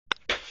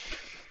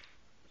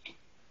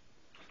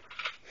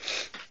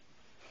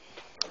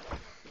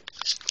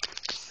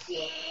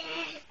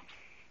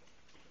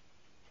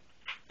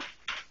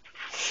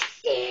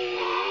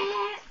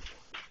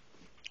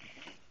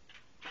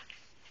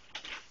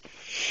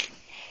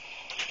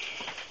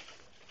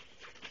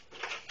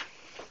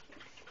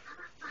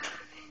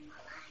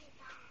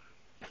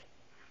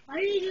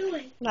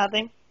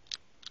Nothing.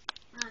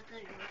 I thought you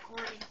were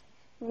recording.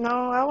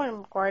 No, I wouldn't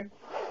record.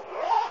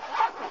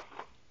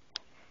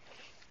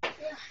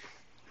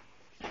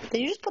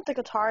 Did you just put the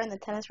guitar in the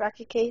tennis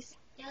racket case?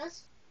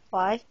 Yes.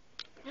 Why?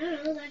 I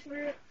don't know.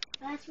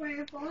 That's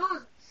where it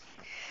belongs.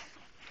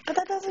 But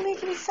that doesn't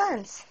make any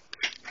sense.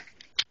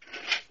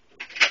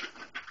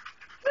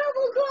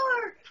 Rebel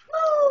car,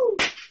 move!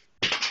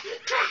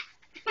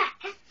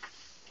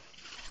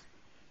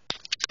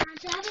 I'm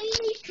driving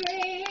the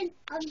train.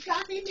 I'm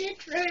driving the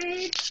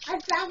train. I'm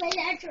driving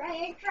the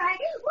train.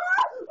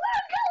 Whoa!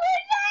 We're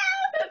going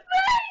down!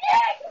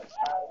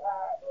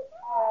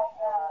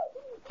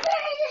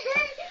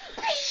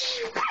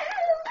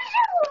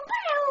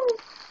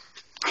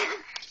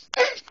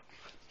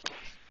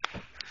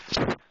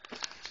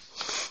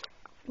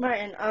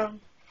 Martin,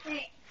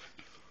 Wait.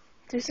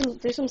 do some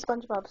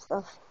SpongeBob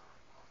stuff.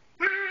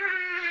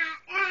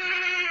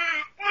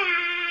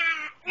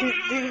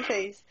 Do the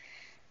face.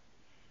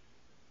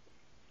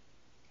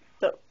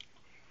 So.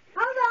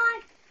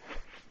 Hold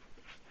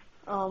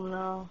Oh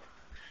no.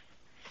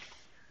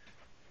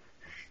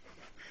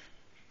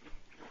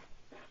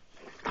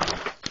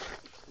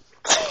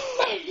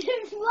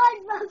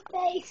 SpongeBob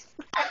face.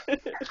 Alright, I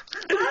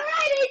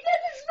did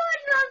the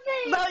SpongeBob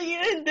face. No, you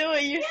didn't do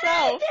it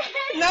yourself.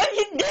 No,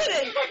 you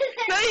didn't.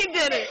 No, you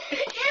didn't.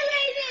 Yes, I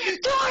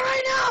did. Do it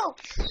right now.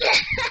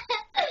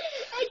 I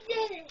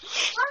did it.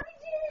 Mommy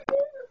didn't do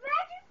the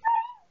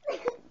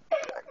magic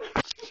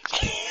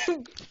face.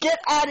 Get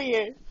out of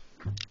here.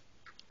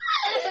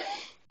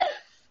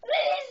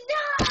 It's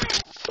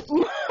not.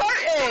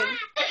 Martin.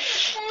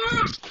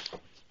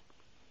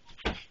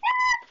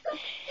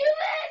 You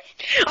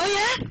missed. Oh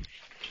yeah?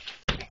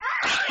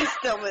 I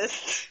still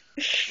missed.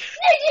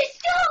 Ninja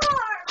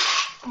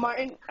Storm.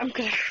 Martin, I'm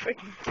gonna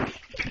freaking...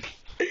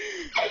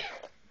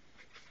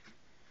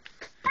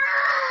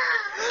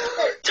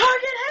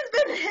 Target has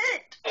been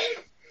hit!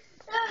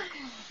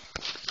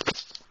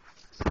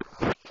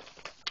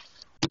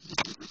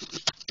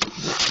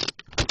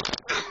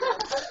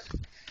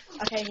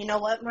 Okay, you know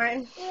what,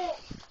 Martin?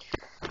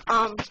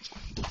 Martin,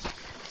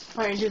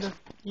 do the...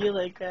 You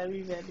like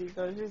Krabby Patty,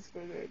 don't you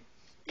scared?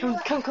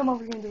 Come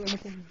over here and do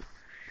anything.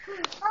 Hold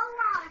on.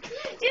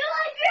 You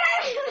like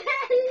Krabby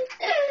Patties?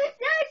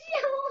 Don't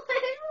you want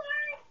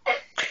more?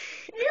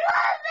 You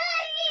love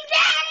Maggie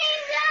Daddy?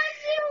 Don't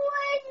you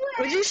want more?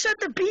 Would you shut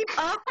the beep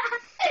up?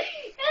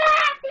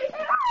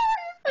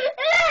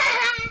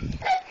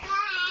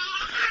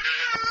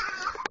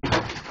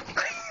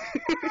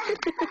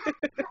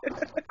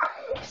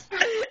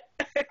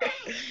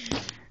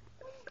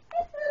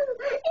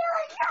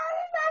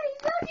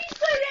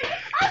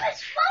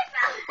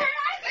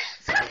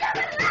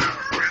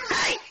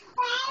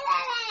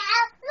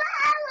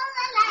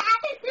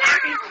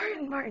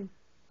 Martin,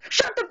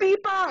 shut the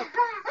beep up!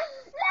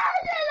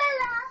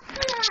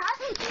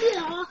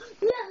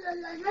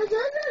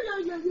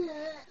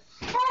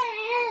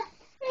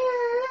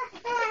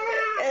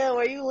 Ew,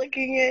 are you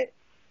licking it?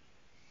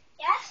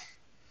 Yes,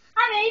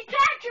 I'm a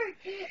Patrick.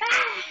 You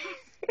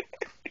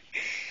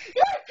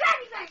like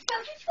Krabby Patties,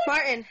 don't you?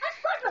 Martin, I'm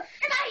SpongeBob,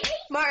 and I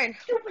hate Martin,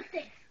 stupid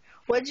things.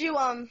 what'd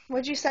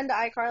you send to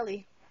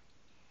iCarly?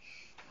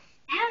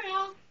 I don't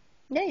know.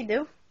 Yeah, you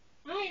do.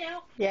 No, I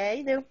don't. Yeah,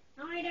 you do.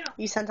 No, I don't.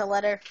 You sent a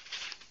letter.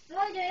 No,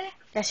 I didn't.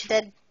 Yes, you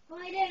did. No,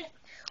 I didn't.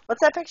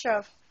 What's that picture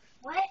of?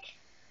 What?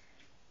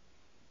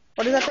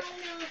 What is You that? don't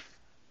wanna know.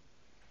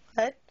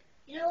 What?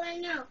 You don't want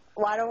to know.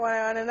 Why do I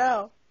want to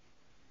know?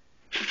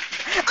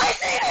 I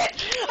seen it!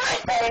 I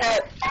seen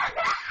it!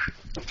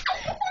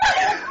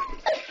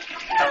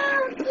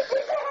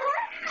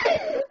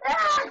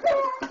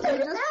 You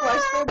just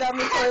flushed it down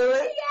the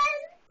toilet.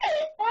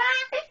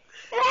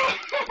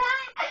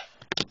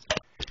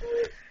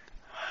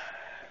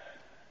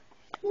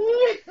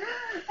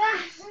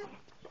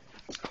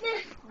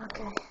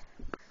 Okay.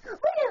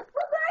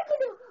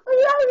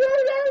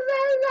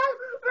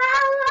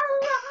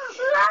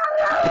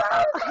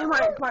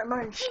 Okay,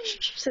 Martin,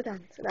 shh, sit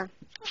down.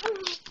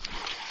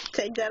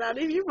 Take that out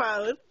of your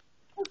mouth.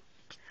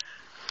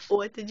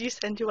 What did you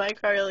send to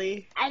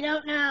iCarly? I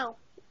don't know.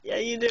 Yeah,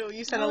 you do.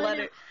 You sent a No, I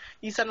letter.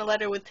 You sent a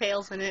letter with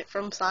tails in it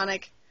from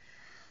Sonic.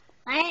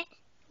 What?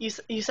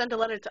 You sent a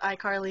letter to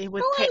iCarly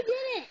with No, I tails.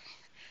 didn't.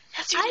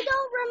 Yes, you I did.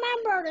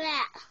 don't remember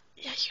that.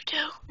 Yeah, you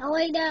do. No,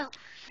 I don't.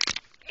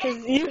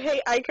 Because you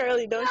hate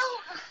iCarly, don't No.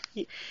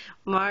 you?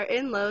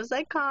 Martin loves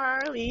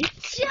iCarly.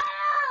 Shut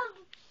up!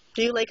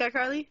 Do you like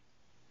iCarly?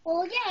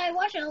 Well, yeah, I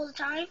watch it all the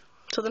time.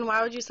 So then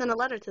why would you send a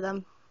letter to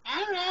them? I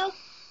don't know.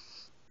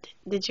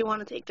 Did you want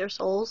to take their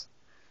souls?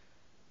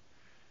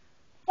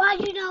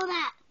 Why'd you know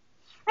that?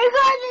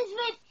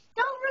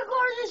 Don't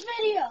record this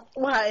video.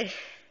 Why?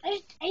 I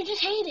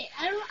just hate it.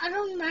 I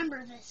don't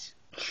remember this.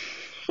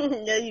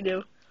 Yeah, you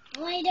do.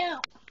 No, I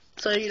don't.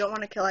 So you don't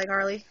want to kill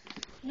iCarly?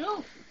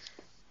 No.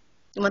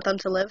 You want them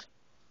to live?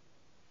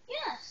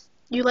 Yes.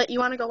 You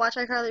want to go watch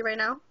iCarly right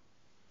now?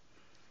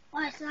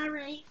 Well, it's not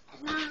really.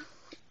 It's not.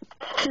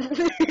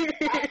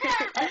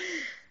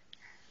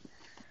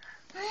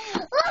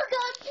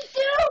 Welcome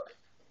to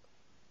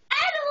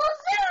Animal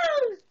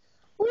Zoos!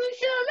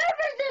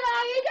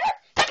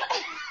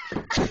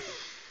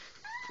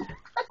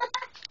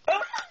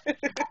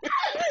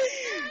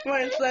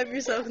 Martin, slap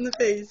yourself in the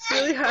face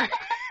really hard.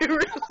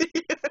 Really hard.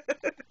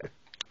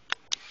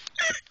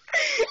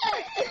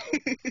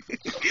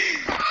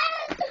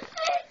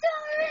 It's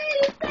already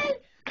been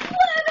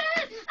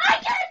swimming. I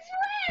can't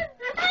swim.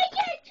 I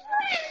can't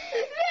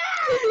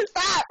swim.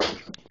 Stop!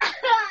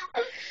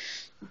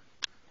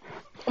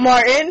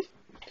 Martin?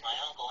 My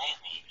Uncle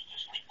Anthony used to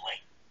sleep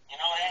late. You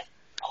know that?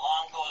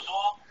 Alarm goes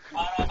off,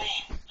 bada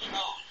bing,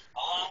 snooze.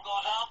 Alarm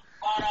goes off,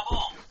 bada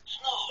boom,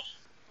 snooze.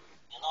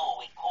 You know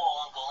what we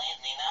call Uncle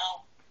Anthony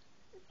now?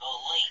 The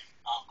late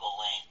Uncle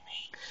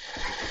Anthony.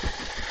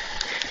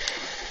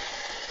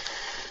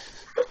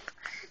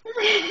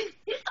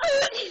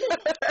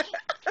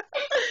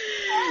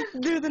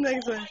 Do the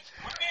next one.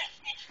 Goodness,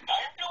 it's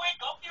time to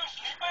wake up, you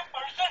sleepy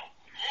person.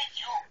 Yes,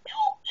 you,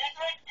 get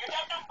right, get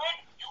out of bed.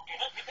 You get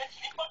up, hit that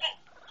sleep button.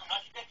 Do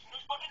not hit that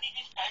snooze button. It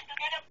is time to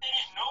get up. There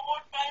is no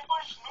more time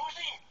for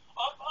snoozing.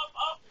 Up, up,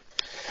 up.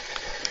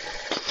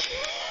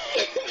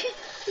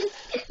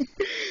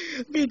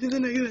 Okay, do the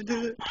next one. Do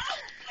the...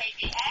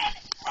 Sleepyhead,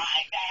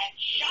 rise and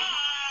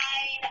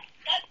shine.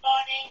 Good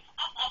morning.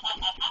 Up, up, up,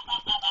 up, up,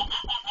 up, up,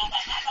 up, up, up,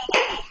 up, up, up,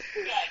 up.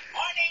 Good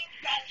morning,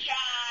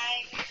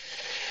 sunshine.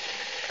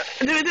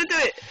 Do it, do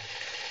it.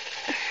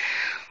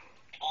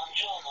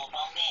 Buongiorno,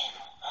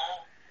 bambino, huh?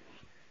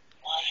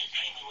 Why you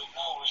treat me with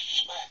no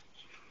respect?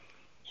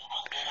 You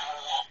can get out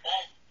of that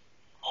bed,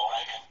 or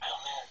I can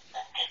come in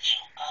and get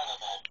you out of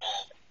that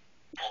bed.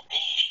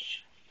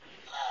 Capiche?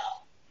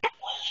 Now,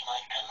 where's my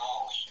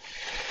cannoli?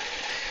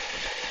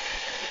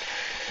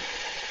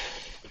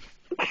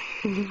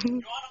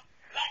 Your Honor,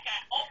 like I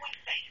always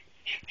say,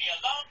 if the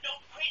alarm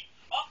don't ring,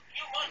 up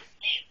you must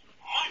give.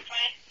 My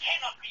client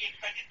cannot be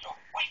expected to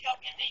wake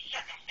up in these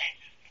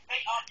circumstances.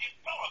 They are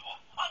deplorable,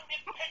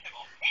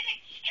 undependable,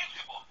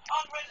 inexcusable,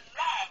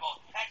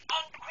 unreliable, and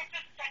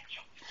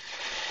unquintessential.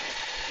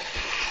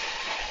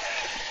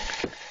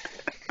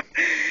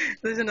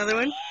 There's another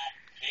one.